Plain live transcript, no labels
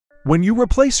When you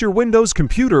replace your Windows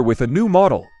computer with a new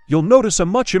model, you'll notice a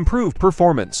much improved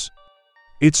performance.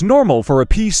 It's normal for a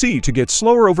PC to get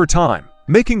slower over time,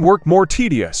 making work more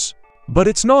tedious. But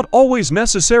it's not always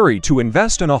necessary to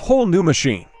invest in a whole new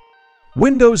machine.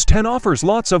 Windows 10 offers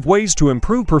lots of ways to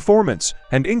improve performance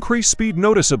and increase speed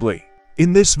noticeably.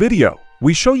 In this video,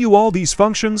 we show you all these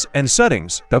functions and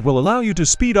settings that will allow you to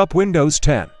speed up Windows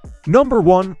 10. Number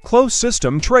 1. Close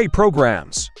System Tray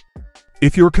Programs.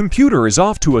 If your computer is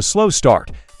off to a slow start,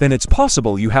 then it's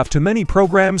possible you have too many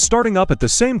programs starting up at the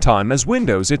same time as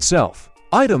Windows itself.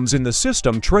 Items in the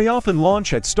system tray often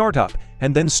launch at startup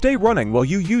and then stay running while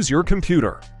you use your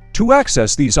computer. To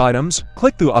access these items,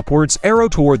 click the upwards arrow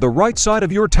toward the right side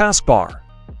of your taskbar.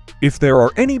 If there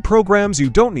are any programs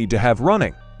you don't need to have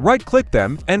running, right-click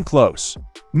them and close.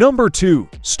 Number 2.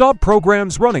 Stop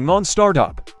programs running on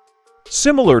startup.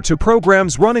 Similar to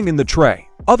programs running in the tray,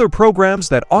 other programs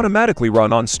that automatically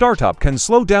run on startup can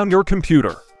slow down your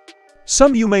computer.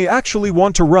 Some you may actually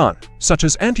want to run, such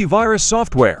as antivirus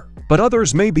software, but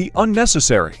others may be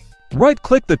unnecessary.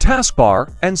 Right-click the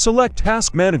taskbar and select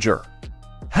Task Manager.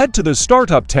 Head to the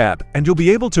Startup tab and you'll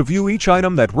be able to view each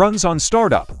item that runs on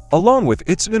startup, along with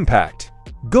its impact.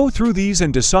 Go through these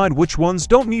and decide which ones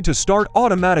don't need to start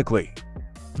automatically.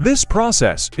 This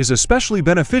process is especially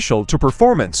beneficial to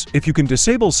performance if you can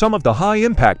disable some of the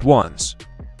high-impact ones.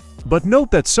 But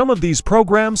note that some of these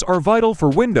programs are vital for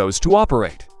Windows to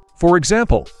operate. For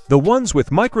example, the ones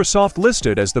with Microsoft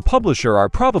listed as the publisher are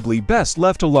probably best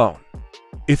left alone.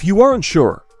 If you aren't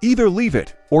sure, either leave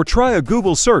it or try a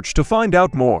Google search to find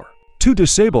out more. To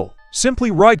disable,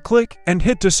 simply right-click and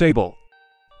hit Disable.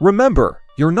 Remember,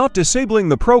 you're not disabling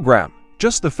the program,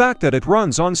 just the fact that it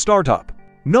runs on startup.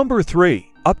 Number 3.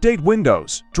 Update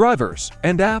Windows, drivers,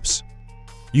 and apps.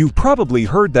 You've probably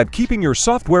heard that keeping your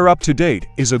software up to date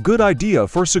is a good idea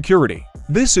for security.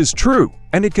 This is true,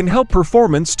 and it can help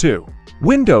performance too.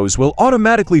 Windows will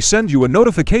automatically send you a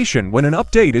notification when an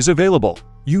update is available.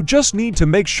 You just need to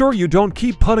make sure you don't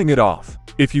keep putting it off.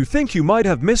 If you think you might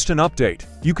have missed an update,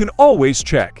 you can always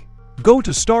check. Go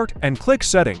to Start and click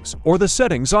Settings or the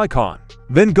Settings icon.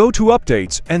 Then go to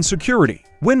Updates and Security,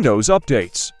 Windows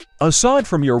Updates. Aside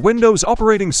from your Windows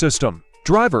operating system,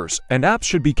 drivers and apps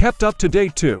should be kept up to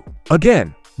date too.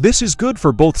 Again, this is good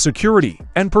for both security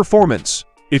and performance.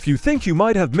 If you think you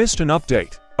might have missed an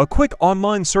update, a quick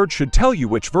online search should tell you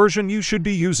which version you should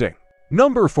be using.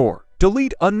 Number 4.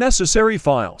 Delete unnecessary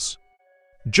files.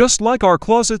 Just like our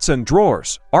closets and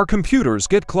drawers, our computers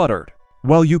get cluttered.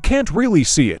 While you can't really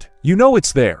see it, you know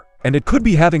it's there, and it could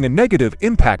be having a negative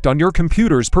impact on your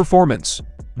computer's performance.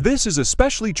 This is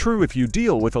especially true if you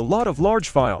deal with a lot of large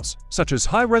files, such as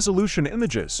high-resolution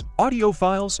images, audio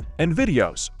files, and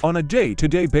videos, on a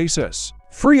day-to-day basis.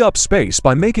 Free up space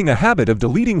by making a habit of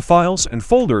deleting files and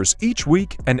folders each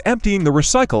week and emptying the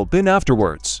recycle bin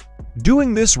afterwards.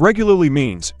 Doing this regularly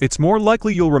means it's more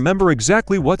likely you'll remember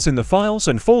exactly what's in the files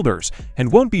and folders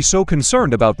and won't be so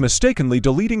concerned about mistakenly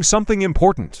deleting something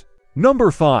important.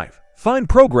 Number 5. Find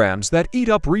programs that eat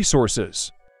up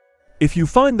resources. If you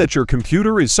find that your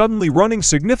computer is suddenly running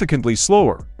significantly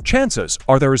slower, chances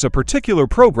are there is a particular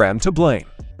program to blame.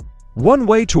 One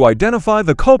way to identify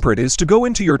the culprit is to go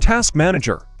into your Task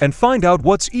Manager and find out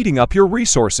what's eating up your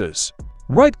resources.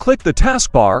 Right-click the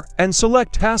taskbar and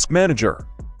select Task Manager.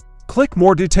 Click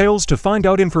More Details to find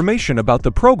out information about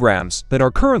the programs that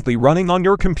are currently running on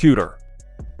your computer.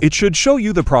 It should show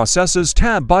you the Processes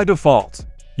tab by default.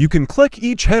 You can click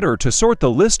each header to sort the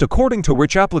list according to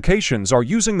which applications are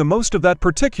using the most of that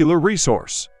particular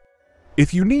resource.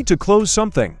 If you need to close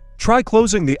something, try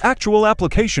closing the actual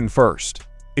application first.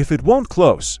 If it won't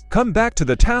close, come back to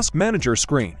the Task Manager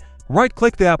screen,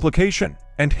 right-click the application,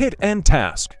 and hit End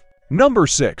Task. Number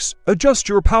 6. Adjust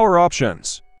your power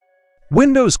options.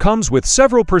 Windows comes with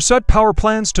several preset power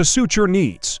plans to suit your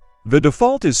needs. The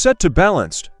default is set to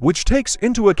Balanced, which takes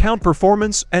into account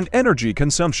performance and energy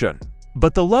consumption.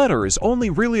 But the latter is only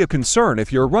really a concern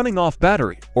if you're running off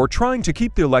battery or trying to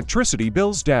keep the electricity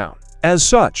bills down. As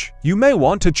such, you may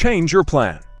want to change your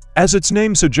plan. As its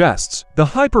name suggests, the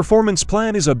high-performance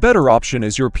plan is a better option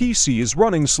as your PC is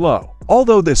running slow.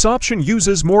 Although this option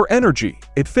uses more energy,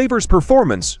 it favors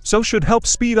performance, so should help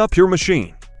speed up your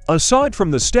machine. Aside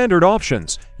from the standard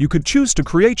options, you could choose to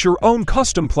create your own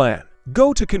custom plan.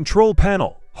 Go to Control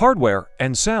Panel, Hardware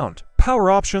and Sound,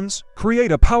 Power Options,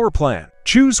 create a power plan.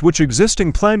 Choose which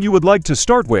existing plan you would like to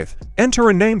start with, enter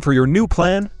a name for your new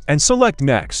plan, and select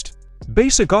Next.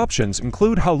 Basic options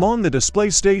include how long the display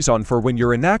stays on for when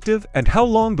you're inactive and how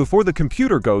long before the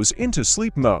computer goes into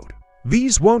sleep mode.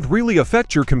 These won't really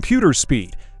affect your computer's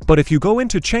speed, but if you go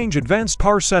into Change Advanced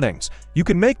Power Settings, you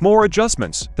can make more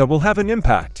adjustments that will have an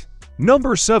impact.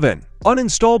 Number 7.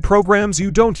 Uninstall programs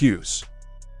you don't use.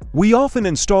 We often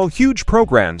install huge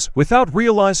programs without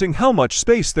realizing how much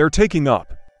space they're taking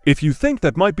up. If you think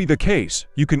that might be the case,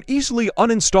 you can easily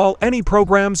uninstall any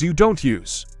programs you don't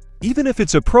use. Even if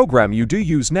it's a program you do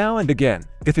use now and again,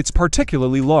 if it's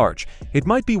particularly large, it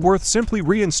might be worth simply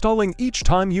reinstalling each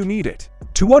time you need it.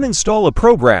 To uninstall a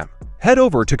program, head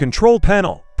over to Control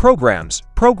Panel, Programs,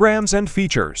 Programs and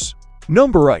Features.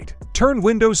 Number 8. Turn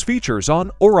Windows features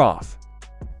on or off.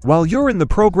 While you're in the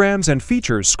Programs and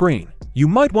Features screen, you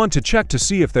might want to check to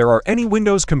see if there are any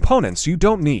Windows components you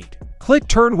don't need. Click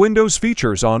Turn Windows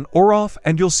features on or off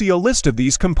and you'll see a list of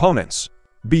these components.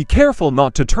 Be careful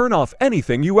not to turn off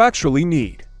anything you actually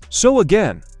need. So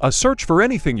again, a search for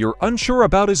anything you're unsure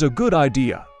about is a good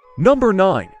idea. Number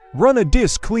 9. Run a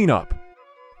disk cleanup.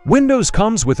 Windows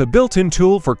comes with a built-in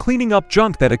tool for cleaning up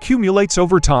junk that accumulates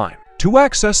over time. To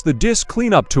access the disk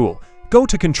cleanup tool, go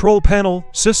to Control Panel,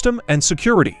 System and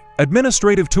Security,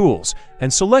 Administrative Tools,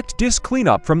 and select Disk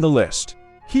Cleanup from the list.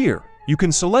 Here, you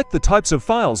can select the types of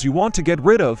files you want to get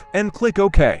rid of and click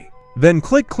OK. Then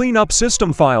click Clean Up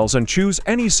System Files and choose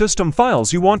any system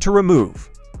files you want to remove.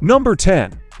 Number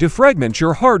 10. Defragment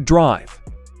your hard drive.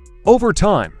 Over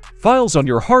time, files on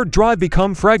your hard drive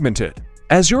become fragmented.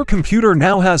 As your computer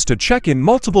now has to check in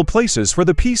multiple places for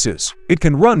the pieces, it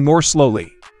can run more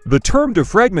slowly. The term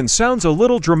defragment sounds a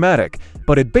little dramatic,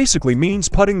 but it basically means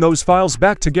putting those files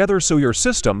back together so your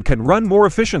system can run more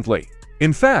efficiently.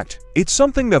 In fact, it's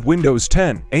something that Windows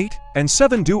 10, 8, and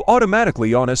 7 do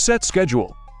automatically on a set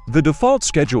schedule. The default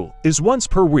schedule is once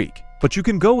per week, but you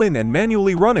can go in and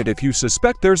manually run it if you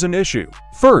suspect there's an issue.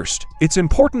 First, it's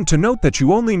important to note that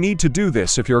you only need to do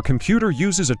this if your computer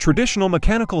uses a traditional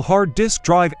mechanical hard disk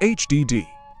drive HDD.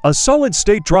 A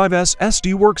solid-state drive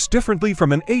SSD works differently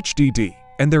from an HDD,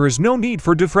 and there is no need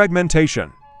for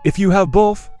defragmentation. If you have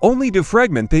both, only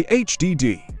defragment the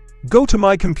HDD. Go to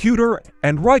My Computer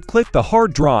and right-click the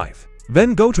hard drive.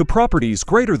 Then go to Properties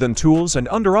greater than Tools and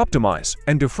under Optimize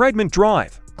and Defragment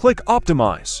Drive. Click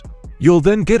Optimize. You'll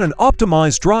then get an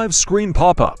Optimize Drive screen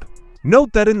pop-up.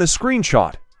 Note that in the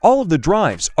screenshot, all of the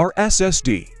drives are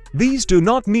SSD. These do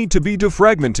not need to be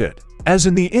defragmented. As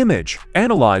in the image,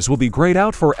 Analyze will be grayed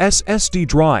out for SSD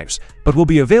drives, but will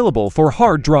be available for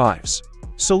hard drives.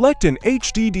 Select an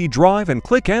HDD drive and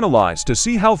click Analyze to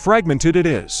see how fragmented it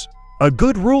is. A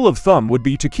good rule of thumb would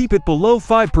be to keep it below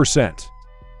 5%.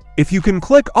 If you can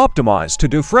click Optimize to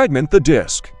defragment the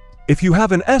disk. If you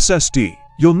have an SSD,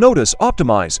 you'll notice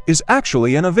Optimize is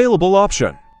actually an available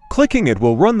option. Clicking it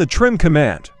will run the trim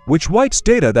command, which wipes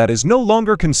data that is no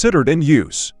longer considered in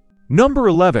use. Number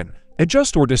 11.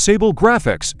 Adjust or disable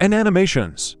graphics and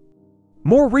animations.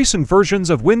 More recent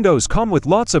versions of Windows come with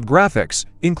lots of graphics,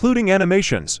 including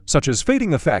animations such as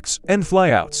fading effects and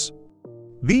flyouts.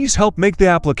 These help make the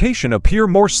application appear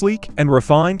more sleek and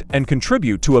refined and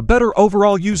contribute to a better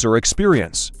overall user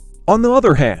experience. On the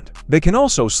other hand, they can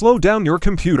also slow down your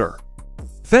computer.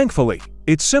 Thankfully,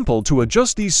 it's simple to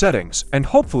adjust these settings and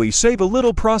hopefully save a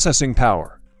little processing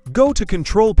power. Go to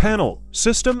Control Panel,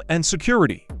 System and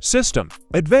Security, System,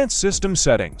 Advanced System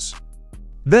Settings.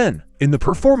 Then, in the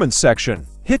Performance section,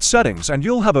 hit Settings and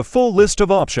you'll have a full list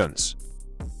of options.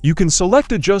 You can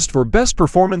select Adjust for best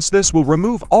performance. This will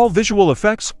remove all visual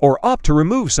effects or opt to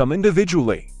remove some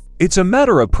individually. It's a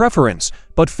matter of preference,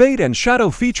 but fade and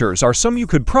shadow features are some you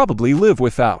could probably live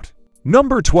without.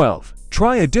 Number 12.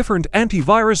 Try a different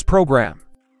antivirus program.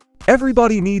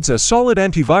 Everybody needs a solid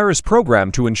antivirus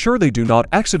program to ensure they do not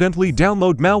accidentally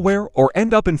download malware or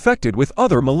end up infected with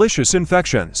other malicious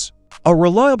infections. A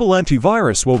reliable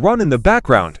antivirus will run in the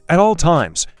background at all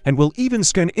times and will even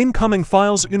scan incoming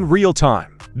files in real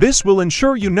time. This will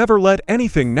ensure you never let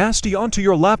anything nasty onto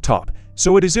your laptop,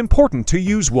 so it is important to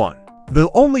use one.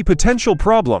 The only potential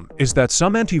problem is that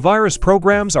some antivirus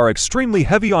programs are extremely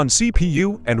heavy on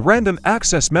CPU and random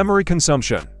access memory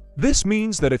consumption. This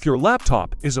means that if your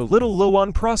laptop is a little low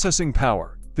on processing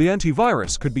power, the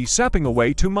antivirus could be sapping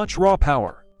away too much raw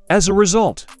power. As a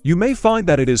result, you may find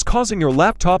that it is causing your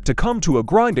laptop to come to a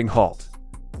grinding halt.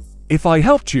 If I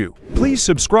helped you, please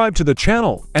subscribe to the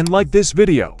channel and like this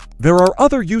video. There are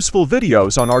other useful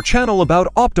videos on our channel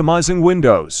about optimizing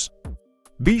Windows.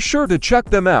 Be sure to check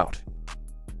them out.